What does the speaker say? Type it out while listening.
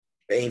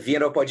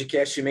Bem-vindo ao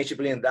podcast Mente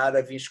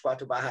Blindada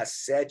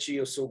 24/7.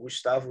 Eu sou o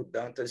Gustavo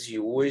Dantas e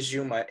hoje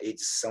uma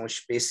edição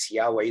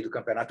especial aí do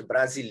Campeonato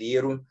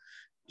Brasileiro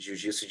de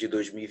Jiu-Jitsu de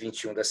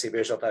 2021 da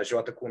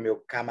CBJJ com o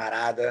meu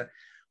camarada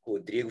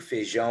Rodrigo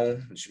Feijão,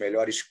 um dos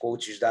melhores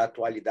coaches da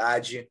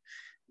atualidade.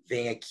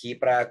 Vem aqui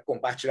para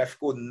compartilhar.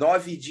 Ficou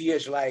 9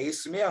 dias lá, é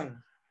isso mesmo?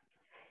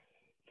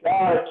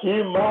 Cara,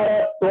 que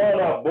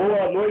maratona!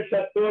 Boa noite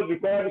a todos.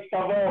 Como é,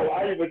 Gustavão?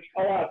 Aí, vou te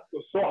falar,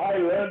 eu sou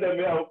Highlander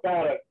mesmo,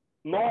 cara.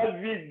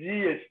 9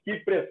 dias,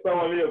 que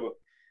pressão, amigo.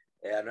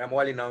 Não é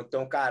mole não.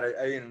 Então, cara,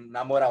 aí,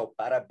 na moral,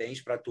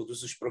 parabéns para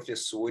todos os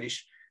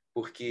professores,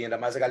 porque ainda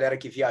mais a galera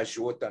que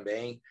viajou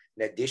também,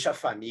 né? Deixa a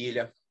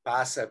família,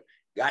 passa,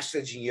 gasta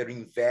dinheiro,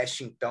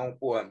 investe. Então,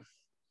 pô,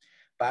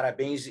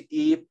 parabéns.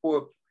 E,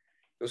 pô,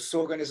 eu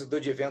sou organizador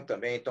de evento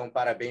também, então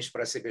parabéns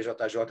para a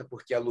CBJJ,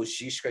 porque a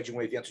logística de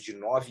um evento de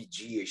 9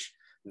 dias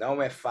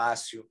não é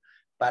fácil.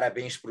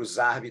 Parabéns para os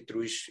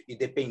árbitros,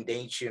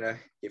 independente,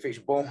 né? Que fez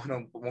bom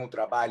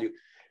trabalho,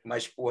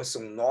 mas, pô,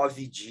 são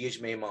 9 dias,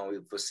 meu irmão, e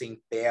você em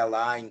pé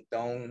lá,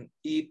 então...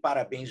 E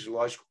parabéns,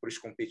 lógico, para os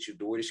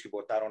competidores que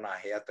botaram na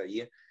reta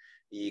aí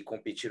e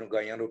competiram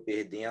ganhando ou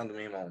perdendo,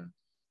 meu irmão.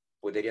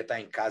 Poderia estar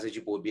em casa de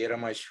bobeira,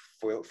 mas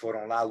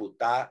foram lá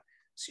lutar,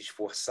 se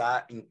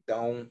esforçar,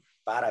 então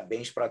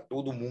parabéns para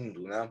todo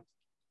mundo, né?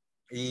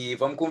 E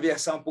vamos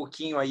conversar um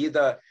pouquinho aí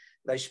da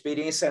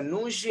experiência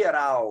no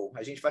geral.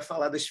 A gente vai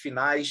falar das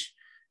finais,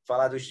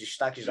 falar dos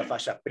destaques da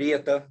faixa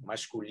preta,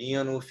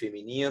 masculino,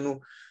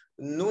 feminino.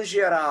 No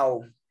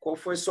geral, qual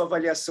foi a sua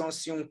avaliação,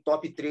 assim, um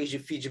top 3 de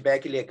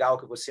feedback legal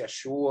que você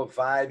achou,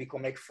 vibe,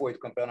 como é que foi do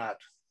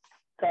campeonato?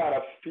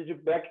 Cara,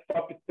 feedback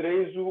top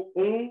 3, o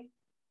 1,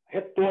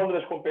 retorno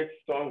das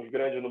competições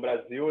grandes no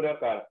Brasil, né,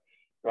 cara?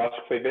 Eu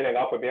acho que foi bem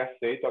legal, foi bem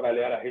aceito, a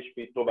galera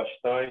respeitou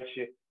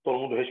bastante, todo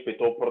mundo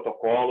respeitou o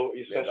protocolo,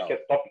 isso Legal. acho que é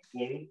top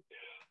 1.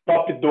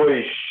 Top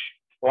 2,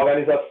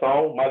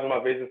 organização, mais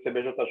uma vez a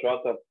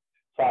CBJJ,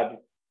 sabe,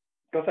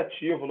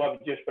 cansativo,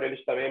 9 dias para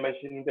eles também, mas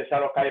não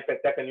deixaram cair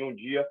peteca nenhum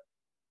dia.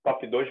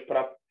 Top 2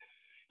 para...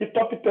 E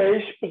top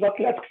 3, os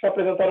atletas que se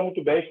apresentaram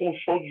muito bem, foi um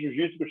show de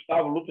jiu-jitsu,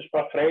 Gustavo, lutas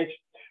para frente,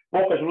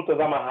 poucas lutas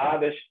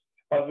amarradas,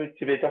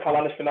 se vê, até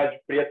falar nas finais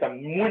de preta,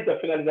 muita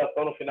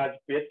finalização no final de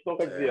preta, então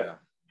quer dizer,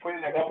 foi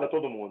legal para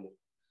todo mundo.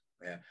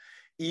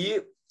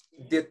 E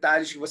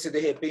detalhes que você, de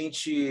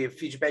repente,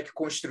 feedback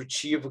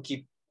construtivo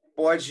que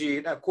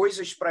pode, né,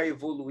 coisas para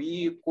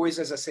evoluir,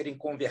 coisas a serem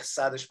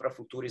conversadas para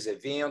futuros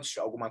eventos,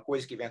 alguma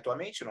coisa que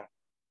eventualmente não?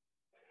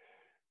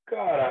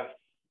 Cara,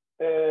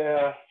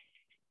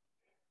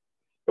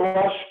 eu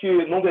acho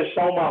que não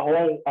deixar o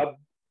marrom para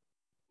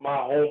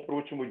o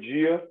último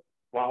dia,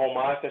 marrom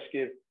master, acho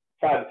que,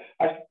 sabe,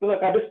 acho que na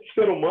cabeça do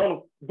ser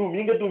humano,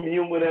 domingo é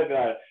domingo, né,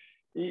 cara?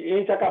 E a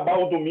gente acabar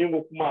o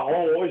domingo com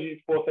marrom,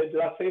 hoje, pô, sair de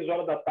lá 6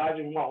 horas da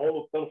tarde, o marrom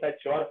lutando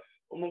 7 horas,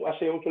 eu não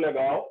achei muito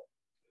legal.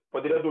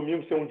 Poderia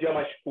domingo ser um dia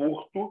mais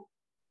curto,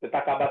 tentar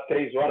acabar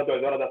 3 horas,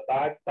 2 horas da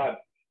tarde, sabe?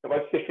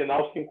 Vai ser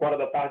final, 5 horas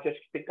da tarde, acho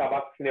que tem que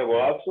acabar com esse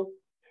negócio.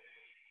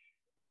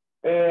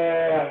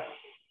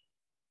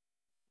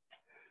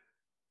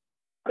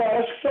 Cara,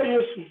 acho que só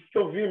isso que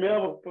eu vi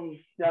mesmo,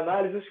 de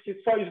análise, acho que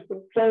só isso,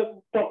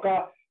 só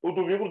tocar o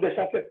domingo, não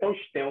deixar ser tão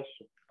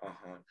extenso.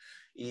 Uhum.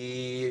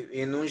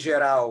 E, no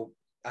geral,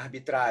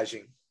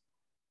 arbitragem?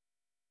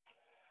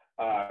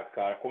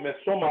 Cara,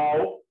 começou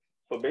mal,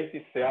 sou bem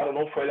sincero,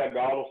 não foi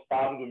legal no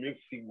sábado, domingo,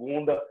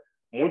 segunda,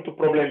 muito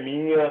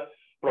probleminha,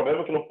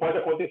 problema que não pode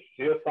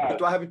acontecer, sabe? E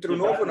tu árbitro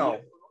novo, não?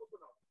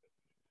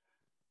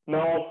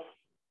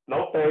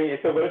 Não tem.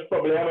 Esse é o grande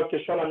problema,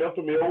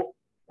 questionamento meu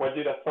com a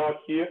direção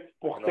aqui,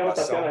 porque não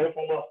está tendo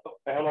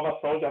a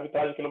renovação de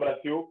arbitragem aqui no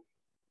Brasil.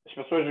 As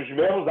pessoas, os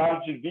mesmos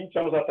árbitros de 20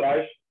 anos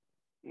atrás,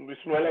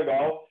 isso não é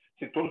legal.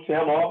 Se tudo se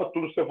renova,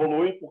 tudo se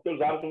evolui, porque os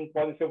árbitros não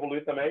podem se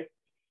evoluir também.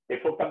 Ele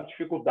falou que está com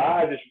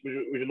dificuldades,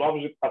 os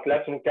novos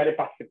atletas não querem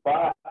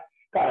participar.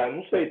 Cara,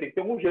 não sei, tem que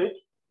ter algum jeito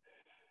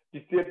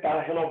de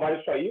tentar renovar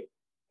isso aí.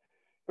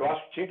 Eu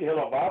acho que tinha que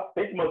renovar,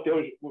 tem que manter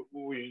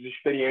os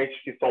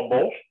experientes que são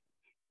bons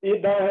e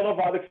dar uma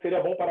renovada que seria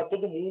bom para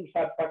todo mundo,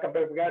 sabe? Para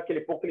pegar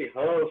aquele pouco de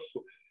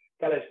ranço,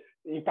 aquelas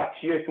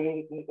empatia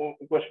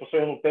que as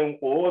pessoas não têm um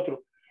com o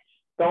outro.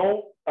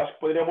 Então, acho que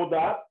poderia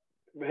mudar.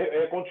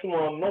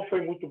 Continuando, não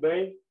foi muito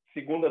bem.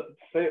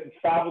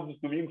 Sábado,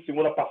 domingo,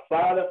 segunda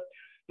passada.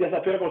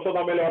 Terça-feira começou a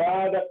dar uma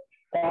melhorada.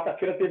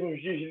 Quarta-feira teve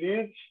uns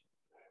deslizes.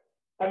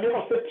 A minha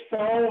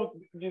concepção,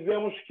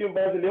 dizemos que o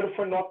brasileiro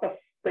foi nota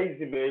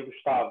 6,5,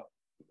 Gustavo.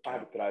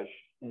 Arbitragem,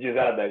 de 0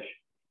 a 10.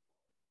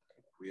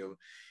 Tranquilo.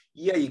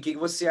 E aí, o que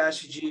você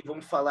acha de...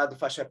 Vamos falar do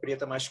faixa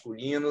preta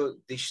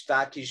masculino,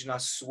 destaques na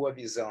sua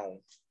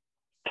visão.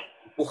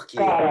 Por quê?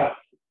 Cara,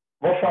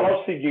 vou falar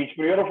o seguinte.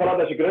 Primeiro, eu vou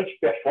falar das grandes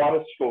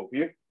performances que eu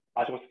vi.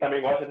 Acho que você também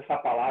gosta dessa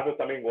palavra, eu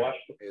também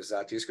gosto.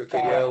 Exato, isso que eu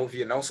queria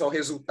ouvir. Não só o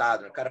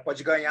resultado. O cara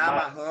pode ganhar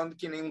amarrando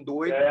que nem um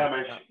doido.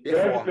 Mas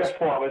grande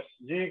performance.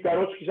 De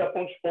garotos que já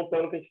estão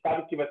despontando, que a gente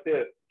sabe que vai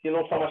ser, que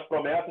não são mais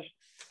promessas.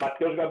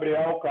 Matheus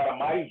Gabriel, cara,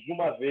 mais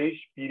uma vez,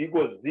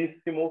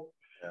 perigosíssimo.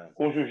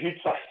 Com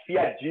jiu-jitsu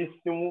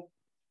afiadíssimo.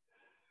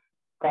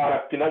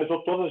 Cara,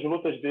 finalizou todas as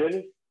lutas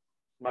dele.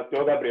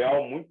 Matheus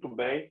Gabriel, muito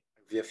bem.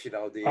 Vi a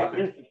final dele.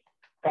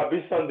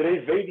 Fabrício Andrei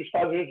veio dos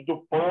Estados Unidos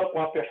do PAN, com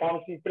uma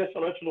performance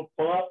impressionante no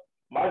PAN.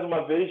 Mais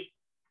uma vez,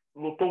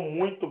 lutou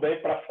muito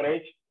bem para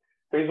frente.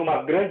 Fez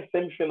uma grande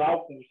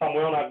semifinal com o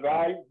Samuel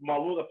Nagai. Uma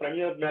luta, para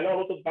mim, a melhor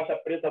luta do faixa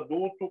preta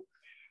adulto.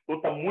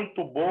 Luta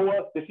muito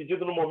boa,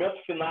 decidida no momento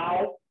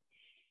final.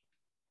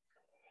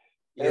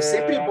 E é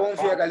sempre bom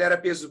ver a galera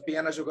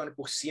peso-pena jogando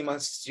por cima,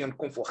 se sentindo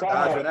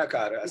confortável, né,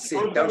 cara?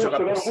 Aceitando jogar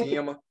por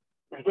cima.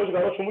 Os dois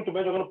garotos muito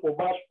bem jogando por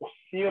baixo, por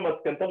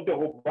cima, tentando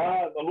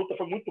derrubar. A luta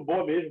foi muito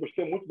boa mesmo,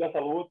 gostei muito dessa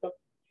luta.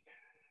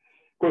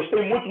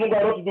 Gostei muito de um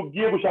garoto do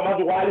Guigo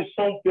chamado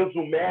Alisson,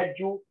 peso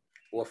médio.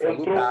 Pô, foi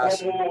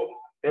lutaço.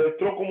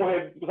 Entrou como,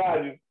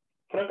 sabe,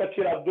 franco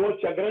atirador,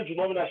 tinha grande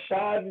nome na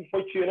chave,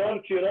 foi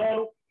tirando,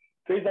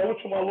 fez a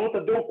última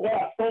luta, deu o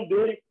coração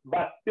dele,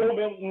 bateu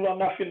mesmo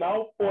na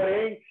final,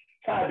 porém,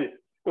 sabe,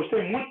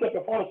 gostei muito da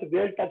performance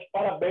dele, tá de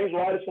parabéns o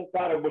Alisson,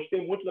 cara,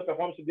 gostei muito da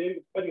performance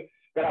dele, pode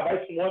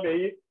gravar esse nome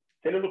aí,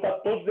 se ele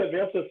lutar todos os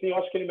eventos, assim, eu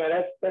acho que ele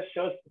merece até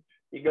chance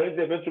em grandes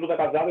eventos de luta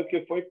casada,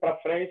 que foi pra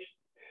frente.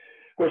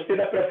 Gostei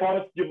da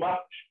performance de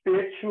Marcos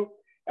Peccio,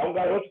 é um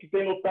garoto que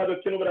tem lutado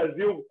aqui no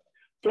Brasil,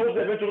 todos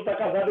os eventos de luta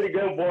casada ele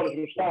ganha um bônus,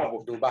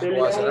 Gustavo. Do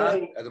Barbosa,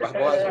 né? É do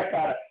Barbosa?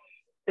 Cara,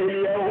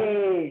 ele é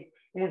um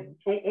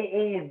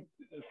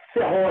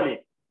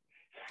Cerrone.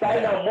 Sai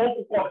na mão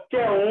com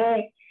qualquer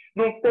um,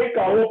 não tem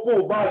caô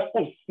por baixo,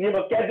 por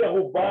cima, quer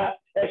derrubar,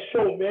 é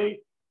showman.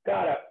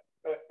 Cara,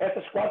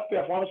 essas 4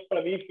 performances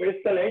para mim foi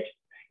excelente.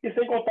 E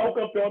sem contar o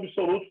campeão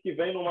absoluto que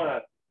vem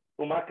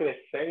numa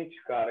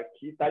crescente, cara,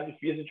 que tá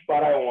difícil de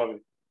parar o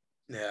homem.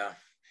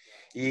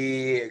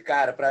 E,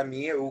 cara, para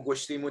mim, eu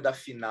gostei muito da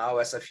final.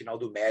 Essa final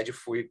do médio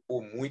foi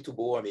muito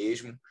boa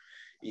mesmo.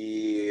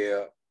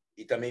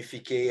 E também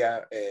fiquei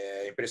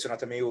impressionado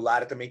também. O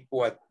Lara também,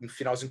 pô, no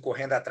finalzinho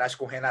correndo atrás,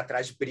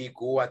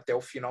 brigou até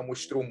o final,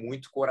 mostrou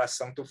muito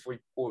coração. Então foi,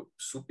 pô,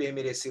 super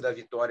merecida a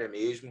vitória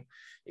mesmo.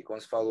 E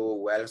como você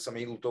falou, o Ellison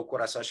também lutou o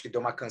coração. Acho que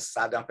deu uma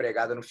cansada, uma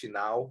pregada no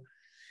final.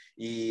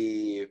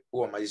 E,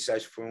 pô, mas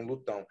acho que foi um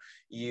lutão.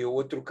 E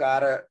outro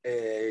cara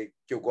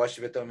que eu gosto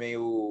de ver também,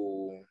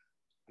 o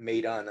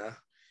Meirana,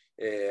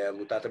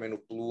 lutar também no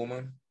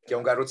Pluma, que é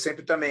um garoto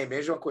sempre também,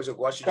 mesma coisa, eu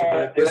gosto de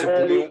ver o peso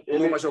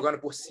Pluma jogando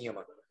por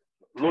cima.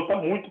 Luta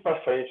muito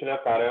pra frente, né,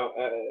 cara?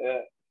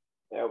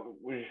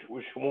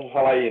 Vamos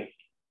falar aí,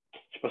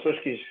 as pessoas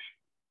que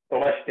estão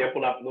mais tempo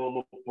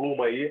no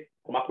Pluma aí,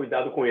 tomar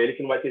cuidado com ele,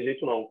 que não vai ter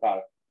jeito não,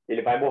 cara.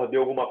 Ele vai morder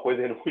alguma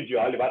coisa aí no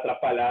mundial, ele vai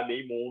atrapalhar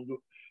meio mundo,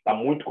 tá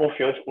muito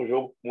confiante com o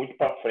jogo, muito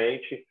pra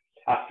frente,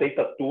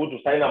 aceita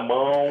tudo, sai na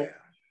mão.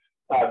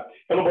 Sabe?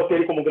 Eu não botei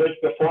ele como grande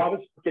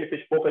performance, porque ele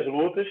fez poucas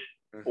lutas.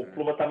 O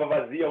Pluma estava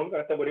vazia, a única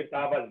categoria que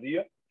estava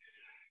vazia.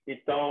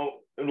 Então,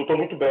 ele lutou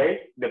muito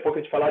bem. Depois que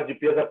a gente falar de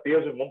peso a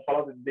peso, vamos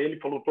falar dele,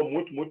 ele lutou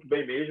muito, muito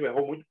bem mesmo,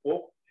 errou muito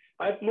pouco.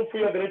 Mas não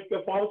fui a grande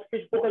performance,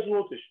 fez poucas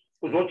lutas.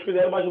 Os outros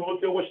fizeram mais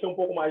lutas e eu gostei um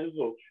pouco mais dos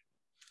outros.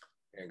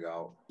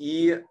 Legal.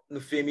 E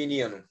no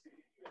feminino?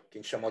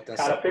 Quem te chamou a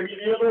atenção? Cara,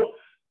 feminino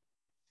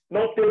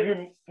não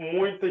teve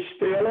muita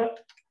estrela,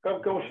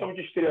 que eu chamo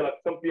de estrela,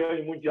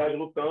 campeãs mundiais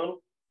lutando.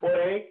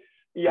 Porém,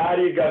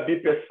 Yara e Gabi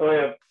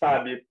Peçanha,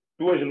 sabe,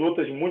 2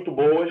 lutas muito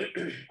boas.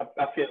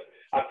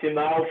 A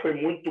final foi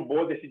muito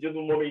boa, decidida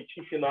no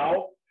momentinho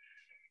final.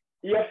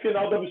 E a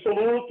final do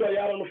absoluto, a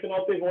Yara no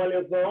final teve uma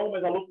lesão,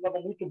 mas a luta estava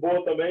muito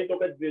boa também. Então,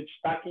 quer dizer,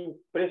 destaque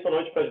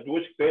impressionante para as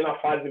duas, que veio na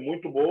fase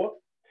muito boa.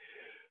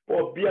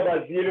 Pô, Bia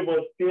Basílio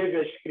manteve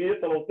a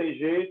escrita, não tem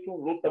jeito,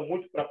 luta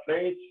muito para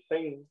frente,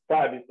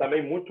 sabe,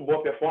 também muito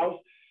boa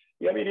performance.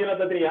 E a menina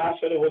da Adriana,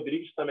 Ana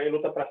Rodrigues, também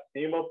lutou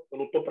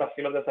para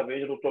cima dessa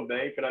vez, lutou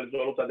bem, finalizou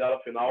a luta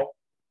dela final.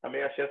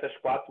 Também achei essas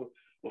 4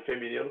 no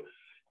feminino.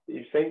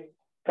 E sem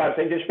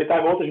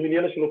respeitar outras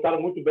meninas que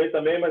lutaram muito bem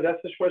também, mas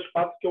essas foram as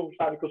 4 que eu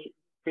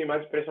fui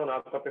mais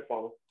impressionado com a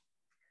performance.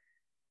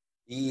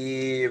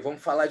 E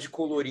vamos falar de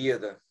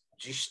colorida.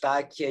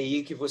 Destaque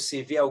aí que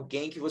você vê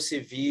alguém que você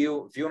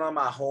viu na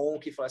marrom,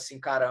 que fala assim,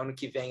 cara, ano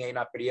que vem aí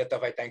na preta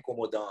vai estar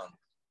incomodando.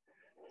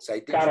 Isso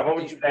aí tem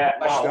bastante.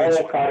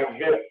 Marrom, cara, eu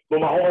vi no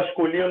marrom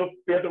masculino,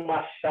 Pedro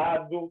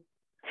Machado,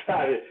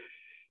 sabe?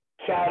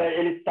 Cara,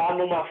 ele tá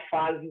numa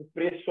fase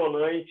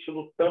impressionante,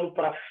 lutando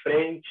para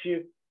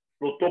frente,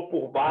 lutou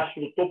por baixo,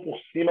 lutou por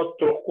cima,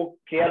 trocou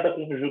queda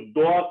com o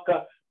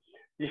judoca,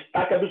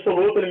 destaque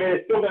absoluto, ele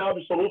mereceu ganhar o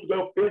absoluto,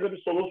 ganhou peso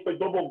absoluto, foi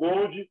double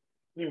gold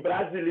em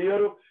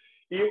brasileiro,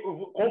 e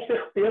com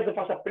certeza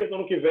faixa preta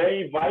ano que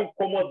vem vai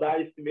incomodar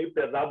esse meio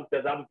pesado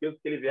peso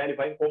que ele vier, ele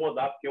vai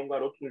incomodar, porque é um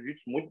garoto no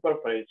jiu-jitsu muito para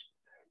frente.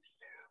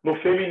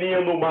 No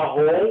feminino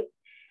marrom,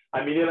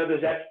 a menina do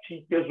Jeff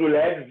peso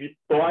leve,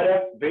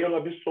 Vitória, veio no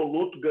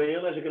absoluto,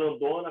 ganhando as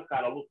grandonas,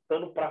 cara,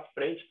 lutando para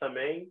frente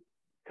também,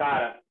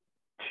 cara,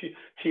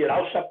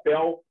 tirar o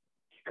chapéu,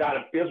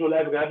 cara, peso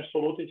leve, ganhar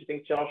absoluto, a gente tem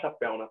que tirar o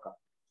chapéu, né, cara?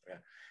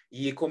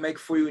 E como é que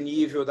foi o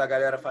nível da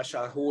galera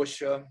faixa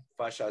roxa,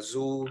 faixa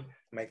azul?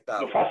 Como é que tá?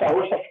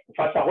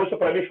 Faixa roxa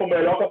para mim foi o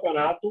melhor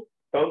campeonato.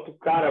 Tanto,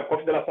 cara, a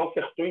confederação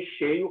acertou em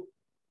cheio.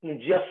 um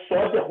dia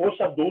só de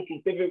roxa adulto,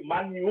 não teve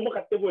mais nenhuma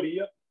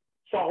categoria,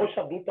 só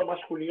roxa adulta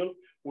masculino.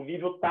 O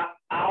nível tá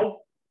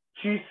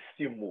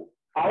altíssimo.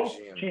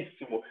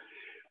 Altíssimo.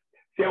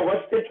 Se eu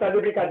gosto de fazer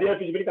brincadeira,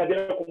 fiz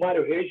brincadeira com o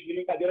Mário Reis, fiz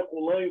brincadeira com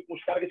o Lanho, com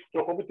os caras que a gente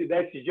trocou muita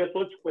ideia esses dias,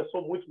 todos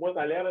conversou muito com a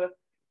galera, né?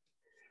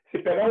 Se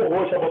pegar um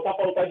roxo, botar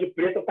para lutar de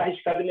preta, tá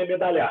arriscado ele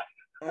medalhar.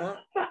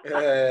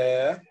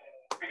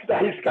 Tá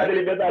arriscado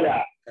ele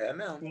medalhar. É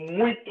mesmo.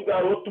 Muito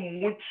garoto,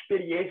 muito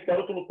experiente,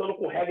 garoto lutando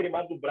com regra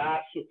embaixo do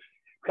braço,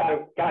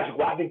 cara, as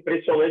guardas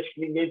impressionantes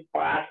que ninguém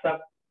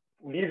passa.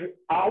 Nível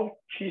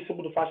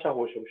altíssimo do faixa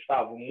roxa,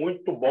 Gustavo.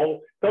 Muito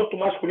bom. Tanto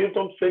masculino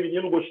quanto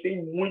feminino. Gostei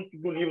muito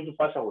do livro do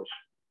faixa roxa.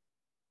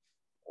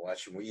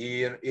 Ótimo.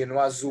 E no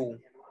azul?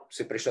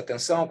 Você prestou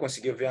atenção?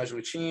 Conseguiu ver as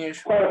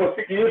lutinhas? Cara,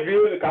 consegui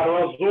ver, cara.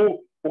 No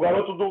azul, o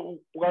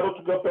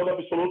garoto campeão do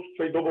absoluto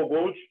foi Double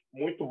Gold.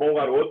 Muito bom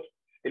garoto.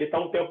 Ele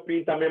tá um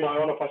tempinho também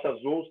maior na faixa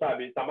azul,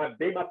 sabe? Ele tá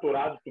bem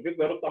maturado. Tu vê que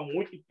o garoto tá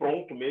muito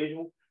pronto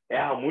mesmo.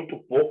 Erra muito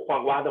pouco, com a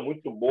guarda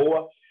muito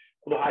boa.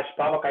 Quando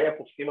raspava, caía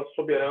por cima,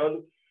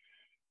 soberano.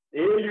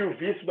 Ele e o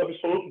vice do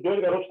absoluto,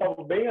 dois garotos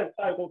estavam bem,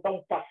 sabe, estavam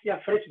um passinho à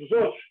frente dos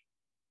outros.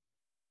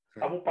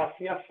 Estavam um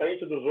passinho à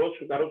frente dos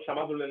outros. O garoto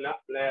chamado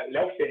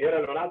Léo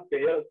Ferreira, Leonardo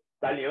Ferreira,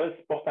 da Aliança,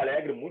 Porto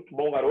Alegre, muito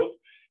bom garoto.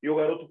 E o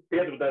garoto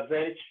Pedro, da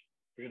Zenit.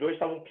 Os dois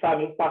estavam,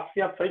 sabe, um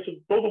passinho à frente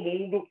de todo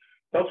mundo.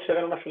 Tanto que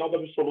chegaram na final do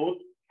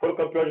absoluto, foram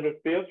campeões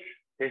nos pesos,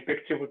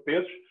 respectivos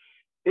pesos,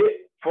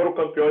 e foram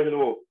campeões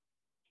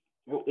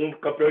um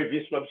campeão e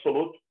vice no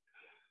absoluto.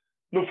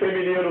 No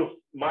feminino,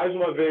 mais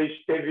uma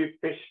vez, teve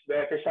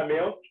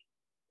fechamento.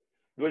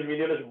 Duas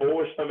meninas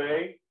boas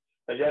também,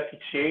 a Jeff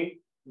Chin.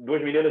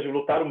 Duas meninas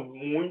lutaram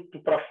muito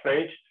para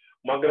frente.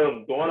 Uma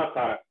grandona,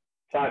 cara,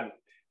 sabe?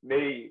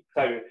 Meio,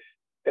 sabe?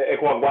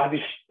 Com uma guarda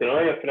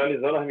estranha,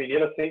 finalizando as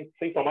meninas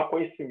sem tomar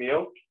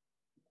conhecimento.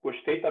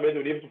 Gostei também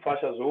do livro do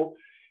faixa azul.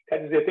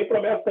 Quer dizer, tem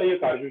promessa aí,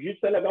 cara.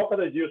 Jiu-jitsu é legal por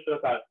causa disso, né,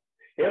 cara?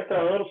 Entra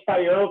ano,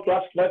 sai ano, tu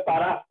acha que vai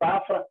parar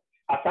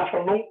a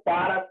safra não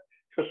para.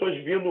 As pessoas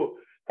vindo,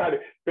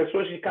 sabe?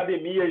 Pessoas de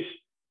academias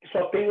que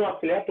só tem um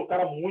atleta, um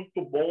cara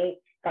muito bom.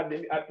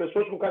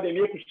 Pessoas com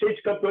academia cheio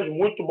de campeões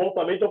muito bom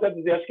também. Então, quer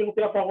dizer, acho que não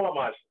tem a fórmula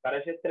mágica. Cara,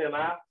 a gente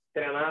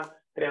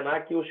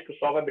treinar que o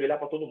sol vai brilhar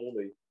para todo mundo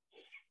aí.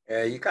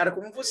 E, cara,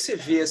 como você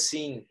vê,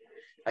 assim,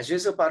 às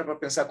vezes eu paro para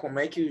pensar como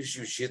é que o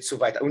jiu-jitsu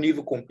vai estar, o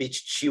nível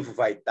competitivo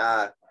vai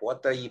estar,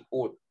 bota aí,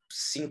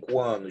 5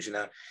 anos,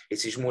 né?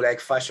 Esses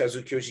moleques faixa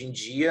azul que hoje em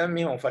dia,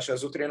 meu irmão, faixa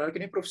azul treinando que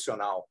nem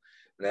profissional,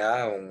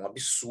 né? Um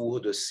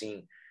absurdo,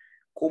 assim.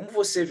 Como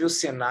você vê o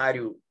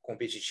cenário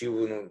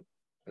competitivo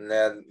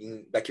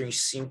daqui a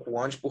uns 5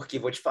 anos? Porque,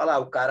 vou te falar,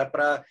 o cara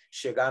para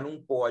chegar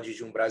num pódio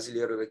de um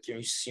brasileiro daqui a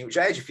uns 5...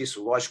 Já é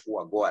difícil, lógico,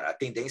 agora. A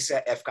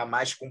tendência é ficar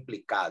mais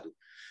complicado,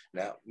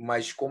 né?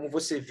 Mas como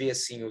você vê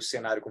assim, o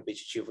cenário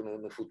competitivo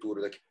no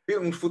futuro,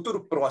 no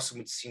futuro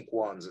próximo de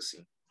 5 anos?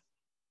 Assim?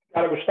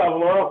 Cara, Gustavo,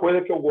 não é uma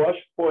coisa que eu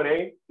gosto,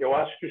 porém, eu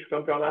acho que os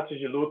campeonatos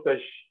de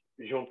lutas,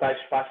 juntar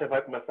as faixas,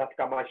 vai começar a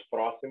ficar mais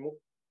próximo.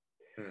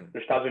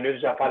 Nos Estados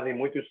Unidos já fazem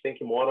muito isso sem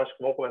kimono, acho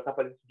que vão começar a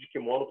fazer isso de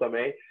kimono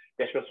também,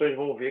 e as pessoas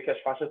vão ver que as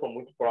faixas estão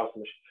muito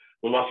próximas.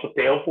 No nosso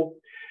tempo,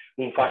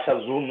 um faixa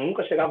azul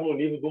nunca chegava no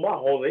nível do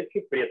marrom, nem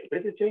que preto.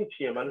 Preto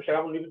tinha, mas não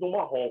chegava no nível do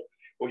marrom.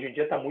 Hoje em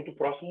dia está muito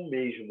próximo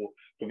mesmo.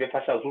 Tu vê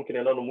faixa azul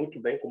treinando muito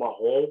bem com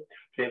marrom,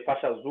 tu vê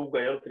faixa azul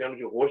ganhando, treinando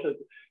de roxa,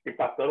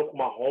 empatando com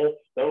marrom,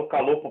 dando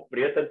calor pro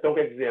preto. Então,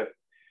 quer dizer,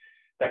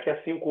 daqui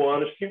a 5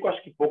 anos,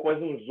 acho que pouco,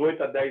 mas uns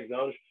 8 a 10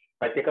 anos,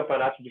 vai ter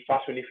campeonato de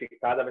faixa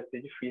unificada, vai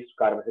ser difícil,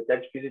 cara. Vai ser até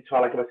difícil de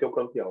falar que vai ser o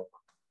campeão.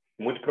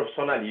 Muito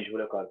profissionalismo,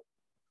 né, cara?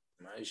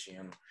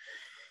 Imagino.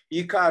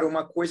 E, cara,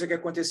 uma coisa que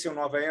aconteceu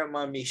nova aí,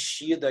 uma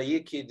mexida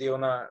aí que deu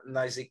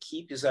nas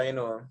equipes aí,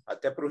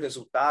 até para o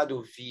resultado,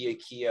 eu vi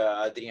aqui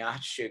a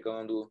Adriarte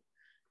chegando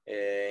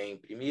em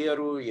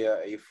primeiro,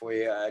 e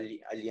foi a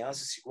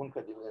Aliança segundo,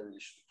 cadê a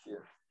lista aqui?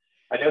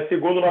 Aliança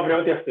segundo, Nova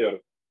Leão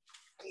terceiro.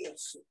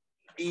 Isso.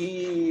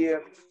 E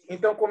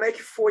então, como é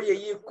que foi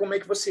aí, como é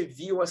que você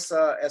viu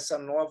essa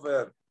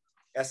nova,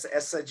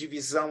 essa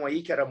divisão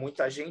aí, que era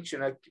muita gente,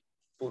 né,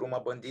 por uma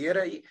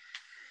bandeira,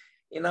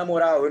 e na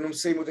moral, eu não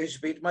sei muito a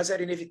respeito, mas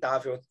era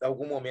inevitável em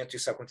algum momento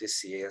isso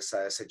acontecer,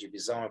 essa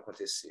divisão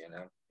acontecer,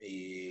 né?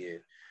 E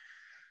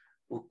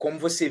como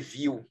você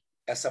viu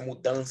essa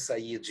mudança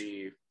aí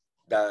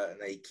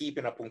na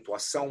equipe, na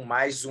pontuação,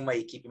 mais uma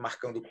equipe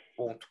marcando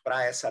ponto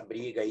para essa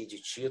briga aí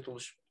de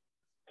títulos?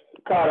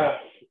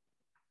 Cara,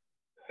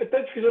 é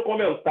até difícil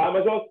comentar,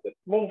 mas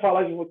vamos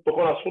falar,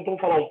 tocou no assunto, vamos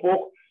falar um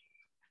pouco.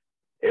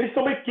 Eles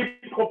são uma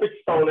equipe de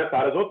competição, né,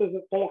 cara? As outras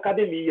são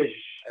academias.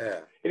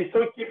 Eles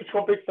são equipes de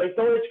competição,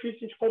 então é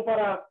difícil de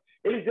comparar.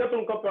 Eles entram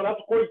no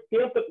campeonato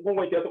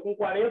com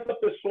 40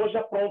 pessoas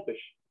já prontas.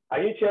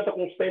 A gente entra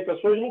com 100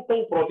 pessoas não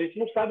estão prontas, a gente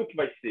não sabe o que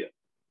vai ser.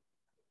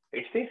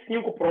 Eles têm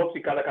 5 prontos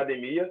em cada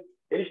academia,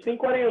 eles têm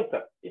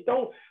 40.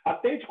 Então,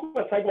 até a gente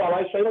começar a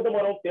igualar, isso aí vai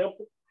demorar um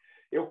tempo.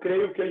 Eu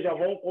creio que eles já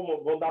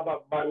vão dar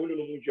barulho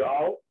no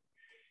Mundial.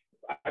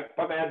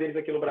 Para ganhar deles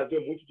aqui no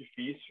Brasil é muito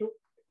difícil.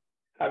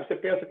 Sabe, você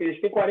pensa que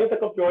eles têm 40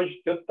 campeões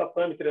de tanto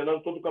tatame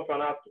treinando todo o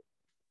campeonato.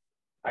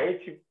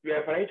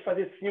 Para a gente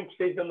fazer 5,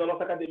 6 dentro da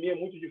nossa academia é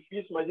muito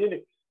difícil.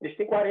 Imagine, eles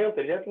têm 40,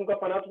 eles entram no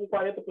campeonato com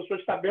 40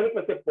 pessoas sabendo que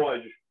vai ter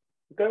pódios.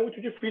 Então é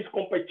muito difícil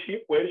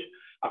competir com eles.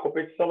 A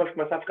competição vai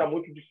começar a ficar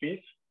muito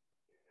difícil.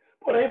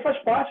 Porém,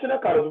 faz parte, né,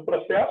 cara, do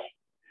processo.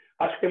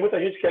 Acho que tem muita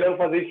gente querendo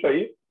fazer isso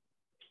aí,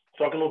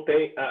 só que não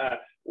tem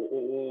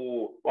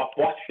o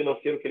aporte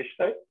financeiro que eles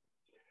têm.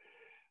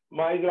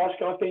 Mas eu acho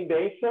que é uma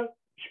tendência.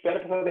 Espero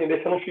que essa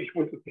tendência não fique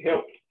muito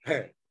tempo.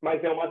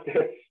 Mas é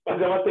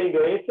uma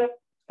tendência.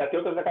 Já tem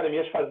outras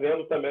academias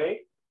fazendo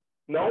também.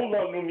 Não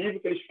no nível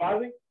que eles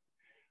fazem,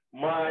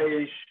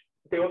 mas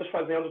tem outras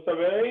fazendo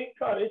também.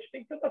 Cara, a gente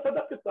tem que tentar se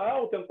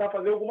adaptar ou tentar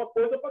fazer alguma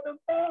coisa para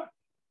tentar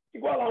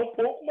igualar um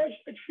pouco, mas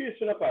é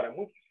difícil, né, cara? É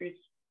muito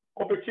difícil.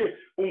 Competir.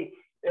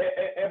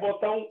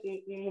 Botar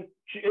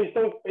eles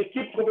são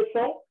equipe de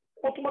competição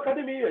contra uma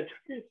academia. É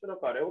difícil, né,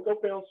 cara? É o que eu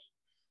penso.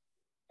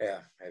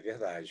 É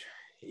verdade.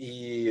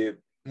 E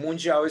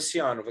Mundial esse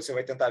ano, você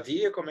vai tentar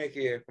vir? Como é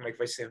que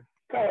vai ser?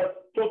 Cara,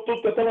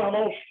 tô tentando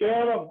armar um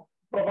esquema,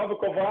 provável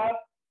que eu vá.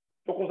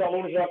 Tô com os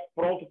alunos já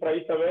prontos para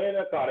ir também,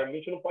 né, cara? A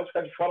gente não pode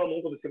ficar de fora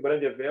nunca desse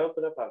grande evento,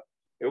 né, cara?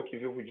 Eu que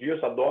vivo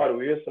disso,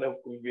 adoro isso, né?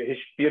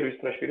 Respiro isso,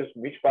 transfiro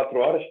isso 24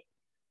 horas.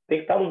 Tem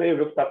que estar no meio,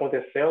 ver o que está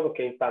acontecendo,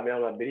 quem está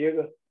mesmo na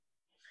briga.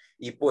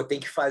 E, tem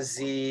que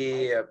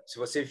fazer... Se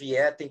você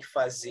vier, tem que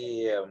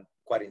fazer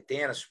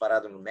quarentena,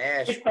 parado no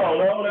México? Então,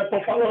 não, né?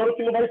 Estão falando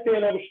que não vai ter,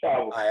 né,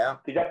 Gustavo? Ah,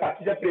 é? Que já a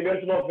partir de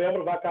 1º de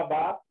novembro vai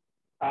acabar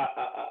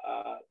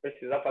a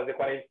precisar fazer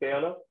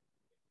quarentena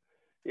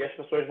e as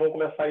pessoas vão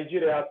começar a ir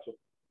direto.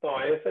 Então,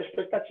 essa é a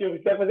expectativa.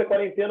 Se quer fazer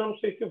quarentena, eu não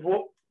sei se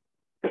vou.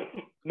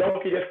 Não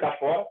queria ficar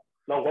fora.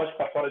 Não gosto de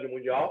ficar fora de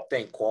Mundial.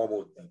 Tem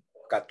como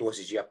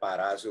 14 dias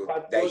parados,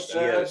 10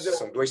 dias.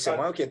 São 2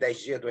 semanas, o que? 10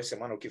 dias, 2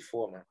 semanas, o que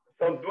for, mano.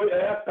 São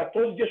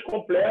 14 dias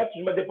completos,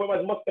 mas depois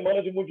mais uma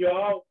semana de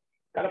Mundial.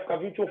 O cara ficar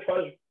 21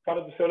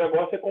 fora do seu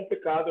negócio é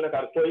complicado, né,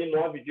 cara? Tô aí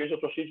 9 dias, já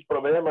tô cheio de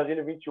problemas,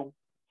 imagina 21.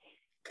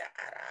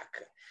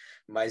 Caraca.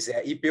 Mas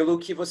e pelo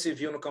que você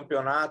viu no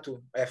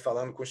campeonato,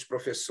 falando com os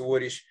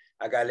professores,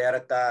 a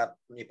galera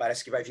me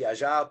parece que vai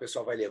viajar, o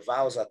pessoal vai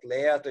levar os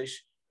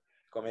atletas.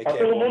 Como é que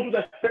todo mundo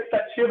da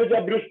expectativa de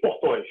abrir os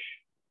portões.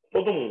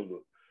 Todo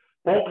mundo.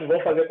 Poucos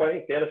vão fazer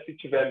quarentena se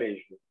tiver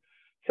mesmo.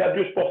 Se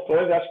abrir os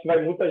portões, acho que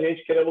vai muita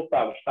gente querer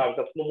lutar, Gustavo.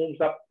 Tá todo mundo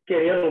já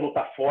querendo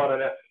lutar fora,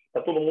 né?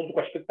 Tá todo mundo com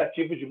a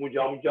expectativa de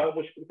Mundial. O Mundial é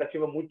uma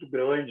expectativa muito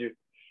grande,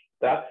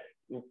 tá?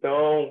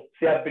 Então,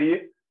 se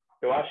abrir,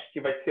 eu acho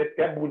que vai ser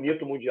até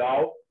bonito o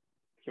Mundial,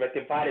 que vai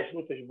ter várias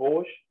lutas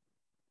boas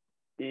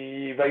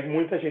e vai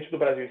muita gente do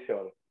Brasil esse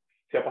ano.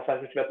 Se a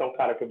passagem não estiver tão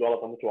cara, que o dólar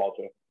tá muito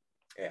alto, né?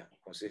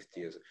 Com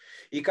certeza.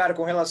 E, cara,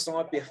 com relação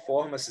à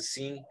performance,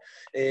 sim,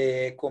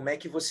 como é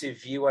que você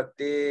viu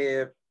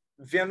até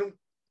vendo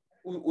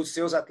os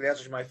seus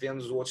atletas, mas vendo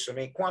os outros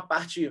também, com a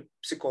parte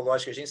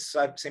psicológica, a gente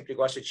sempre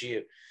gosta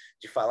de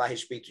falar a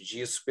respeito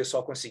disso, o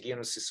pessoal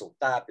conseguindo se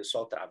soltar, o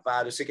pessoal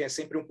travado, eu sei que é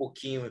sempre um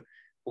pouquinho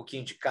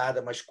de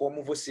cada, mas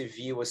como você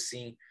viu,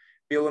 assim,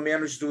 pelo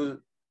menos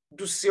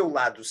do seu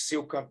lado, do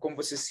seu campo, como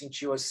você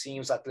sentiu,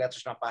 assim, os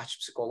atletas na parte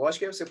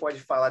psicológica, aí você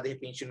pode falar, de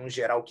repente, no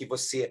geral, o que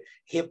você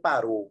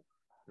reparou,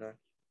 né?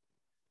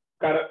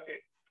 Cara,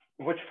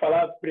 eu vou te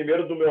falar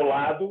primeiro do meu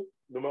lado.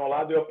 Do meu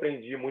lado, eu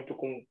aprendi muito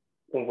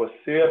com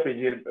você,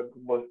 aprendi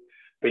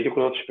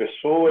com outras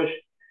pessoas.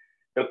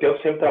 Eu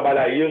tento sempre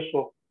trabalhar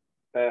isso,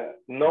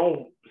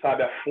 não,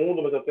 sabe, a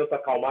fundo, mas eu tento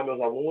acalmar meus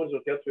alunos,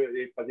 eu tento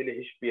fazer ele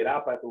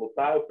respirar para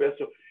lutar. Eu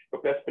peço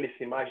para ele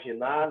se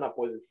imaginar na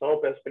posição, eu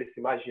peço para ele se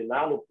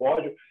imaginar no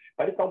pódio,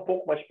 para ele estar um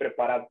pouco mais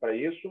preparado para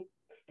isso,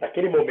 para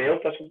aquele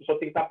momento. Acho que a pessoa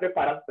tem que estar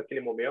preparada para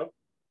aquele momento.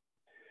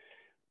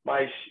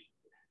 Mas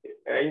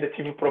ainda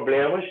tive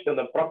problemas dentro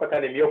da própria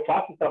academia. Eu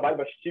faço o trabalho,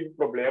 mas tive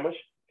problemas.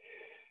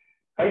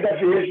 Ainda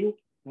vejo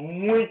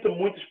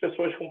muitas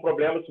pessoas com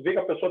problemas. Tu vê que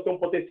a pessoa tem um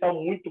potencial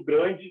muito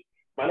grande,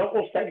 mas não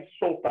consegue se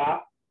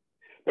soltar.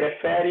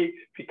 Prefere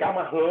ficar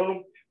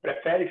amarrando,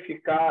 prefere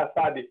ficar,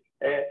 sabe,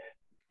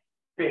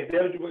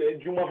 perdendo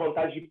de uma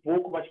vantagem de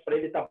pouco, mas para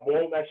ele tá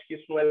bom. Acho que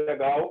isso não é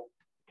legal.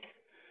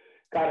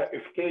 Cara,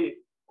 eu fiquei...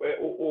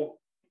 O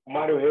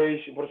Mário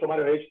Reis, o professor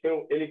Mário Reis,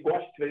 ele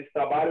gosta de fazer esse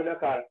trabalho, né,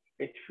 cara?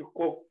 A gente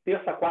ficou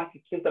terça, quarta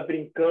e quinta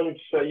brincando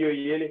disso aí, eu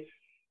e ele,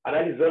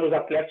 analisando os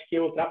atletas que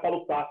iam entrar para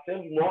lutar,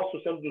 sendo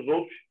nosso, sendo dos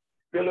outros,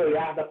 pelo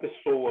olhar da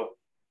pessoa.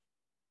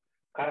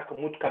 O cara com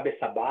muito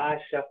cabeça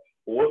baixa,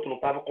 o outro não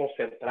estava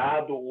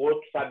concentrado, o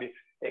outro, sabe,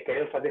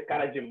 querendo fazer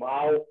cara de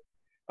mal.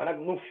 Mas,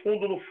 no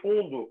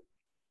fundo,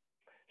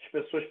 as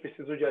pessoas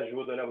precisam de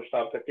ajuda, né,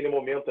 Gustavo? Porque aquele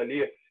momento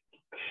ali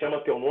que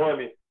chama teu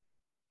nome,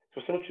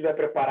 se você não estiver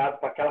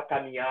preparado para aquela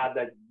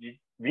caminhada de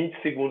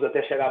 20 segundos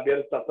até chegar à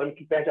beira do tatame,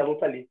 tu perde a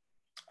luta ali,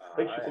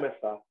 antes de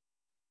começar.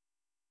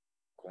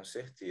 Com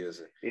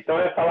certeza. Então,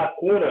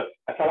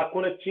 essa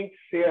lacuna tinha que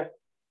ser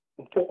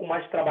um pouco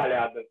mais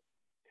trabalhada.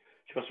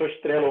 As pessoas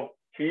treinam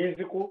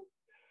físico,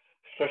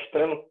 as pessoas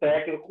treinam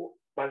técnico,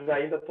 mas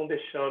ainda estão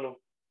deixando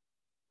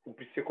o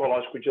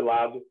psicológico de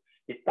lado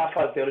e está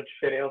fazendo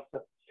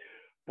diferença.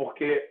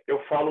 Porque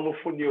eu falo no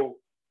funil.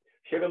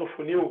 Chega no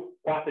funil,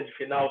 quarta de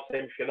final,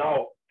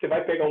 semifinal, você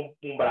vai pegar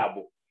um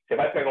brabo. Você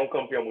vai pegar um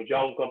campeão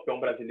mundial, um campeão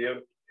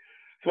brasileiro.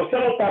 Se você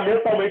não está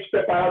mentalmente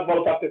preparado para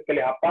lutar com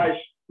aquele rapaz,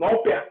 não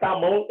apertar a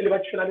mão, ele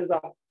vai te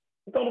finalizar.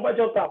 Então não vai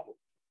adiantar, pô.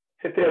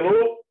 Você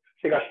treinou,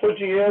 você gastou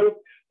dinheiro,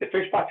 você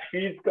fez parte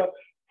física,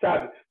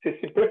 sabe? Você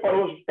se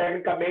preparou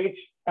tecnicamente,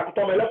 está com a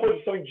tua melhor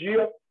posição em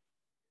dia,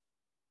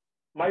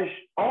 mas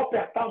ao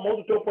apertar a mão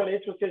do teu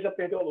oponente, você já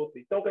perdeu a luta.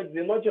 Então, quer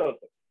dizer, não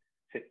adianta.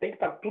 Você tem que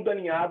estar tudo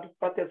alinhado.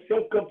 Para ser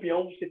um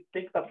campeão, você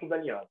tem que estar tudo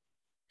alinhado.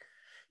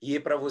 E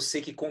para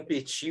você que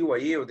competiu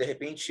aí, ou de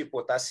repente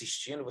está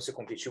assistindo, você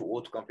competiu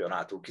outro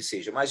campeonato, o que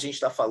seja, mas a gente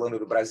está falando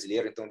do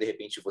brasileiro, então de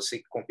repente você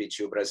que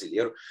competiu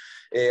brasileiro,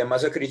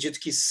 mas eu acredito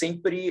que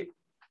sempre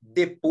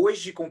depois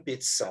de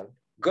competição,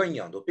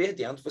 ganhando ou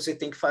perdendo, você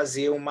tem que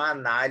fazer uma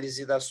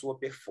análise da sua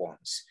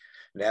performance.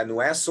 Né? Não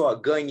é só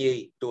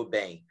ganhei, estou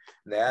bem,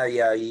 né?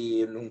 E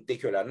aí não tem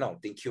que olhar, não,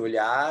 tem que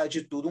olhar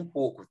de tudo um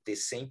pouco, ter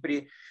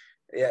sempre,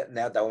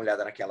 né, dar uma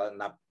olhada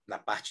na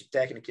parte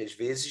técnica, às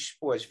vezes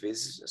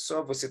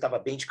só você estava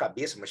bem de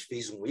cabeça, mas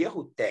fez um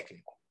erro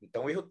técnico.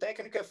 Então, o erro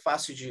técnico é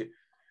fácil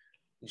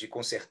de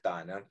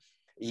consertar, né?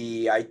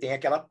 E aí tem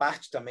aquela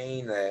parte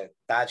também, né,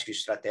 tática,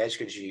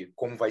 estratégica de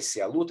como vai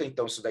ser a luta,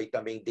 então isso daí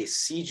também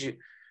decide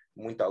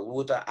muito a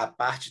luta. A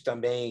parte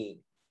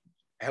também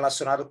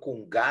relacionada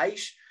com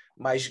gás,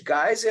 mas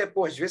gás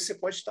às vezes você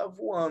pode estar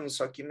voando,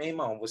 só que, meu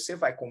irmão, você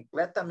vai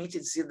completamente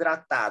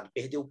desidratado,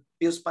 perdeu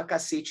peso pra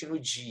cacete no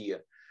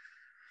dia,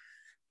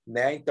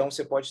 né? Então,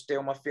 você pode ter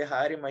uma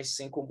Ferrari, mas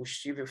sem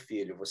combustível,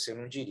 filho, você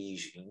não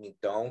dirige.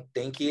 Então,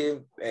 tem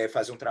que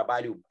fazer um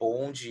trabalho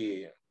bom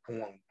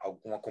com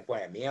algum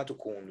acompanhamento,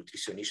 com um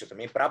nutricionista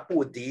também, para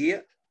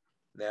poder,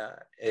 né,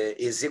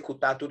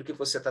 executar tudo que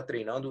você está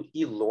treinando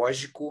e,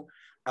 lógico,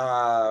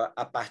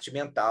 a parte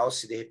mental,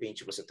 se de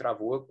repente você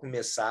travou,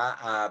 começar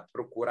a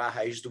procurar a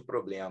raiz do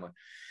problema.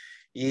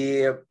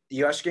 E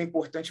eu acho que é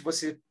importante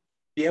você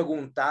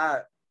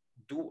perguntar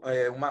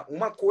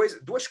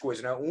duas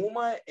coisas, né?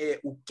 Uma é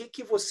o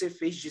que você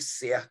fez de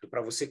certo para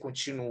você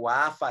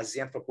continuar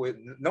fazendo,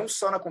 não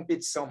só na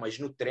competição, mas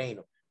no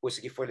treino. Pô, isso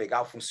aqui foi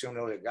legal,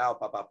 funcionou legal,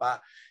 papapá.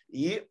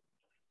 E,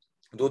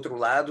 do outro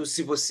lado,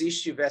 se você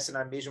estivesse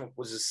na mesma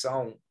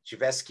posição,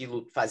 tivesse que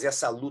fazer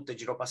essa luta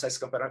de não passar esse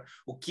campeonato,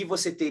 o que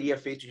você teria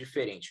feito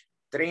diferente?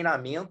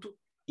 Treinamento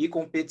e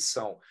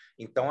competição.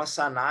 Então,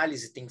 essa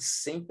análise tem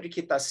sempre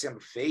que estar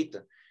sendo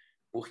feita,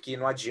 porque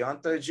não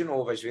adianta, de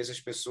novo, às vezes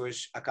as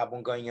pessoas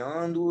acabam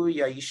ganhando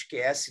e aí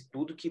esquece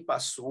tudo que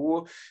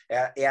passou,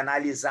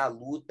 analisar a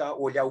luta,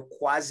 olhar o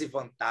quase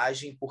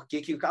vantagem, por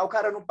que o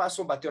cara não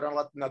passou, bateu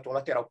na tua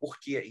lateral, por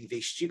quê?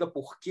 Investiga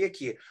por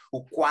que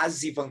o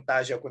quase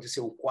vantagem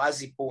aconteceu, o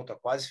quase ponto, a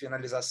quase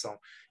finalização.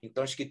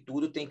 Então, acho que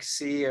tudo tem que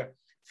ser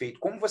feito.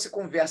 Como você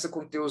conversa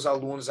com teus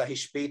alunos a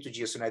respeito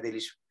disso, né,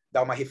 deles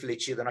dar uma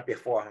refletida na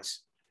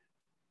performance?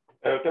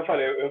 É o que eu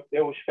falei,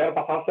 eu espero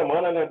passar uma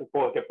semana, né?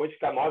 Pô, depois de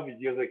ficar 9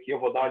 dias aqui, eu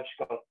vou dar uma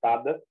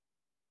descansada.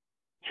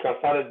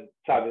 Descansada,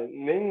 sabe?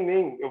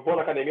 Nem eu vou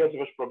na academia,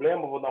 resolver os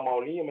problemas, vou dar uma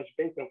aulinha, mas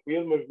bem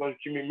tranquilo. Meu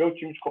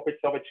time de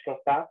competição vai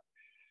descansar.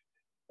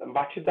 A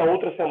partir da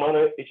outra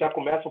semana, e já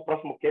começa o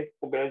próximo camp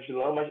com o Grande de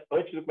Lã, mas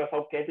antes de começar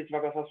o camp, a gente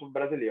vai conversar sobre o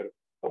brasileiro.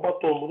 Eu boto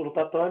todo mundo no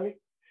tatame,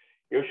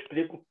 eu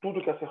explico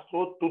tudo que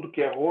acertou, tudo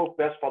que errou, eu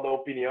peço para dar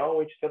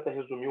opinião, a gente tenta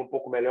resumir um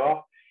pouco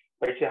melhor,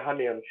 para a gente errar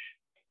menos.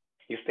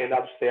 Isso tem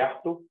dado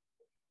certo,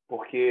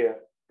 porque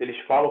eles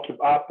falam que,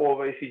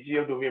 pô, esse dia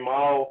eu dormi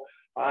mal,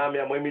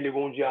 minha mãe me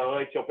ligou um dia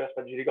antes, eu peço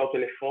para desligar o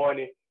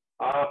telefone,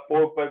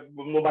 pô,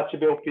 não bati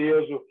bem o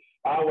peso,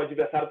 o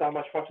adversário estava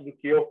mais forte do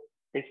que eu.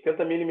 A gente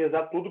tenta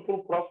minimizar tudo para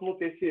o próximo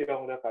ter esse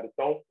erro, né, cara?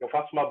 Então, eu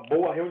faço uma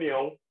boa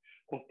reunião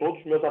com todos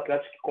os meus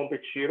atletas que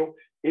competiram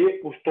e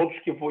todos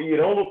que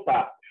irão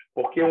lutar,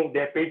 porque, de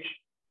repente,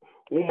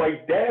 uma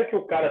ideia que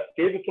o cara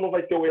teve, tu não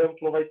vai ter o erro que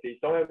tu não vai ter.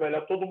 Então, é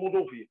melhor todo mundo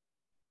ouvir.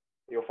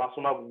 Eu faço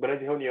uma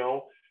grande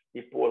reunião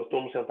e, pô,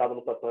 todo mundo sentado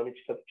no tatame e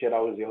tenta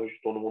tirar os erros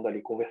de todo mundo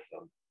ali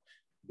conversando.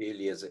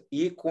 Beleza.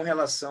 E com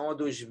relação a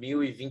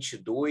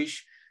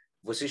 2022,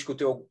 você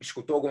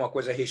escutou alguma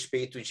coisa a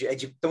respeito de... É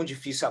tão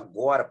difícil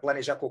agora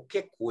planejar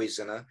qualquer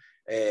coisa, né?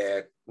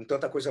 Com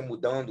tanta coisa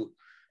mudando,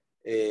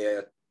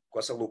 com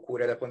essa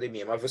loucura da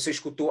pandemia. Mas você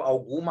escutou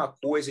alguma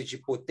coisa de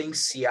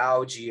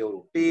potencial de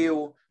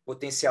europeu,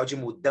 potencial de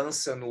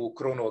mudança no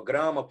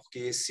cronograma, porque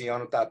esse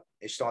ano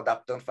estão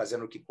adaptando,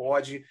 fazendo o que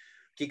pode.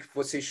 O que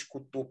você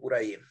escutou por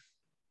aí?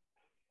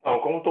 Não,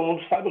 como todo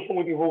mundo sabe, eu sou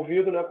muito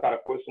envolvido, né, cara?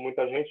 Conheço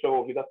muita gente, sou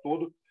envolvido a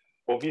tudo.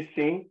 Ouvi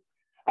sim.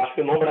 Acho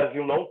que no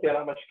Brasil não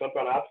terá mais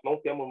campeonato,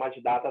 não temos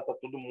mais data, está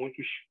tudo muito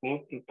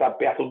tá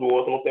perto do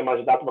outro, não tem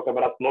mais data para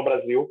campeonato no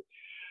Brasil.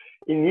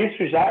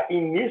 Início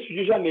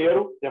de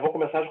janeiro, já vão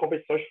começar as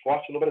competições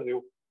fortes no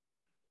Brasil.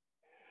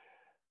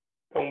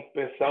 Estão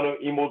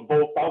pensando em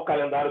voltar o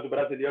calendário do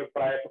brasileiro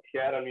para a época que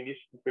era no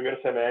início do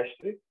primeiro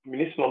semestre, no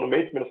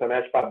meio do primeiro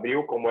semestre, para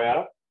abril, como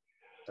era.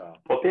 Tá.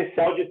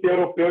 Potencial de ter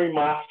europeu em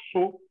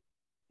março,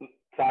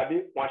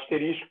 sabe? Um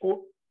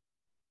asterisco.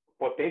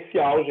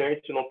 Potencial,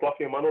 gente, não estou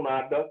afirmando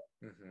nada,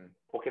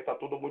 porque está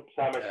tudo muito,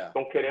 sabe? Mas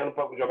estão querendo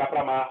jogar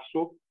para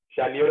março.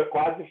 Janeiro é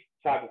quase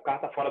sabe?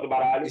 Carta fora do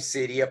baralho. E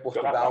seria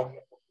Portugal.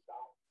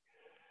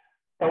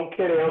 Estão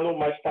querendo,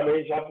 mas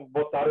também já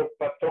botaram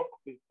para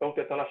estão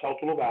tentando achar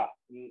outro lugar.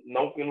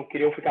 Não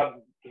queriam ficar,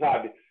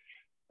 sabe,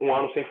 um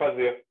ano sem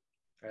fazer.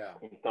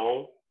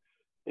 Então,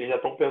 eles já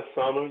estão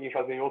pensando em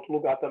fazer em outro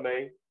lugar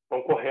também.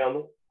 Estão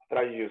correndo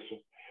atrás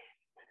disso.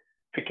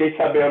 Fiquei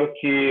sabendo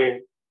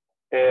que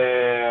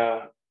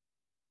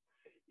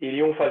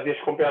iriam fazer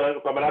os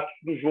campeonatos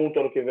tudo junto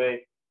ano que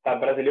vem. Tá?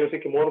 Brasileiro sem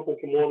kimono com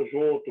kimono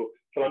junto.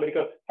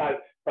 Sul-americano,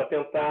 para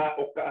tentar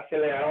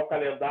acelerar o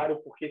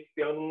calendário, porque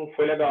esse ano não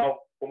foi legal.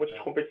 Com muitas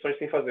competições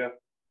sem fazer.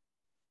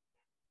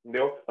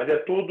 Entendeu? Mas é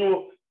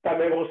tudo,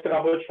 também, como você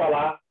acabou de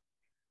falar,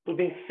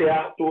 tudo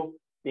incerto,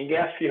 ninguém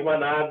afirma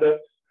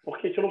nada,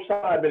 porque a gente não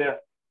sabe, né?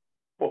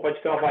 Pô,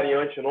 pode ter uma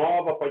variante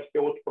nova, pode ter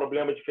outro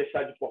problema de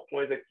fechar de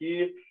portões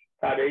aqui,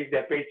 sabe? Aí, de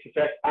repente,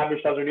 abre os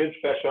Estados Unidos,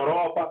 fecha a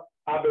Europa,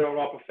 abre a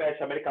Europa,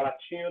 fecha a América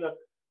Latina.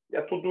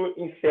 É tudo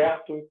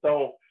incerto.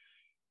 Então,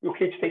 e o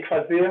que a gente tem que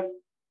fazer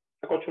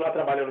é continuar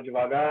trabalhando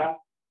devagar,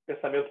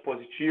 pensamento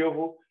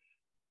positivo,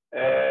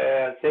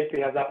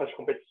 sempre rezar para as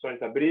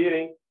competições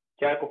abrirem,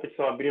 que a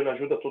competição abrindo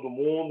ajuda todo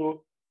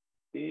mundo,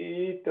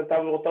 e tentar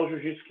voltar ao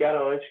jiu-jitsu que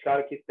era antes,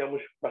 cara, que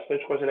temos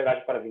bastante coisas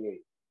legais para vir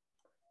aí.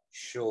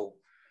 Show.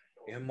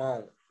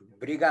 Irmão,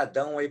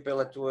 brigadão aí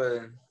pelo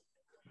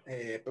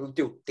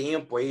teu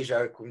tempo aí,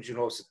 já, como de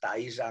novo, você está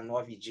aí já há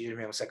 9 dias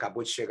mesmo, você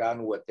acabou de chegar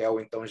no hotel,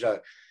 então já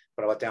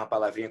para bater uma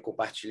palavrinha,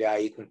 compartilhar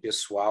aí com o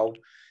pessoal,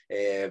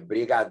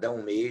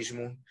 brigadão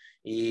mesmo.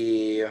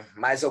 E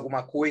mais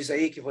alguma coisa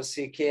aí que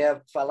você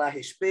quer falar a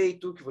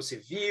respeito, que você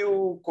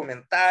viu,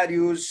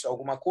 comentários,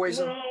 alguma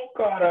coisa? Não,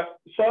 cara,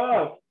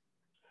 só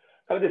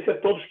agradecer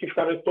a todos que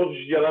ficaram todos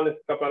os dias lá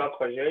nesse campeonato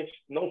com a gente,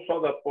 não só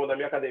da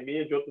minha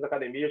academia, de outras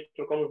academias,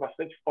 trocamos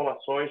bastante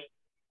informações,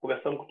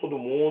 conversando com todo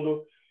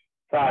mundo,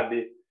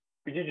 sabe?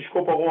 Pedir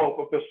desculpa a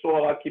alguma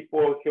pessoa lá que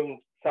eu,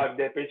 sabe,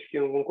 de repente que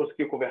não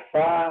consegui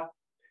conversar,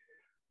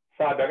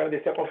 sabe?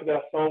 Agradecer a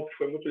confederação, que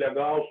foi muito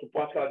legal, o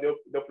suporte que ela deu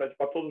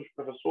para todos os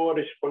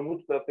professores, foi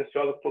muito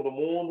atenciosa com todo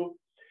mundo.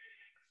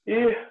 E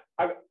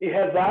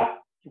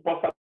rezar que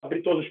possa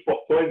abrir todos os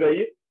portões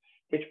aí,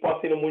 que a gente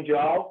possa ir no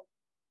Mundial,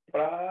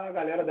 para a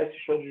galera desse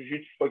show de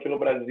jiu-jitsu aqui no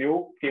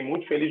Brasil. Fiquei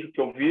muito feliz do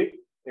que eu vi,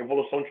 a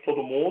evolução de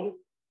todo mundo.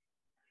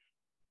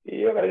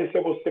 E agradecer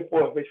a você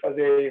por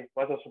fazer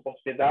mais essa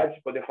oportunidade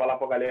de poder falar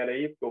para a galera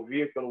aí, que eu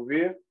vi, que eu não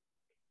vi.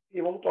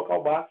 E vamos tocar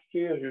o barco,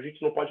 que o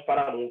jiu-jitsu não pode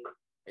parar nunca.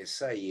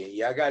 Isso aí.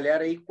 E a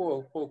galera aí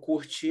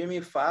curtir,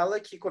 me fala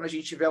que quando a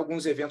gente tiver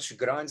alguns eventos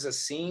grandes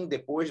assim,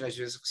 depois, né, às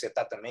vezes você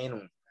está também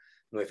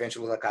no evento de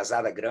luta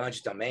casada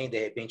grande também, de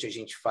repente a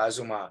gente faz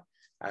uma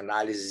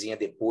análisezinha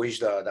depois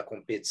da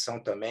competição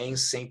também,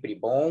 sempre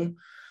bom.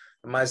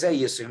 Mas é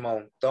isso,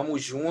 irmão. Tamo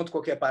junto.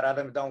 Qualquer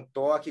parada me dá um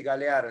toque,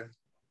 galera.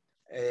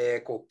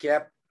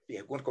 Qualquer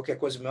pergunta, qualquer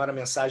coisa, me manda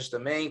mensagem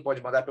também.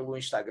 Pode mandar pelo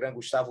Instagram,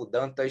 Gustavo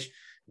Dantas,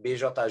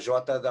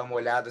 BJJ, dá uma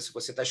olhada. Se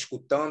você está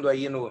escutando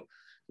aí no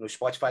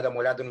Spotify, dá uma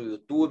olhada no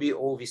YouTube,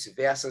 ou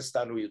vice-versa, se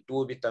está no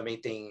YouTube, também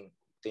tem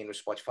no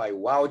Spotify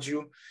o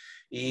áudio.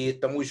 E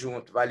tamo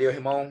junto. Valeu,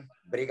 irmão.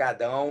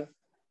 Brigadão.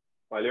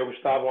 Valeu,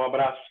 Gustavo. Um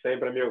abraço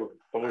sempre, amigo.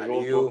 Tamo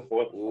Valeu. junto.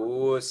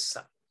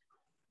 Ouça.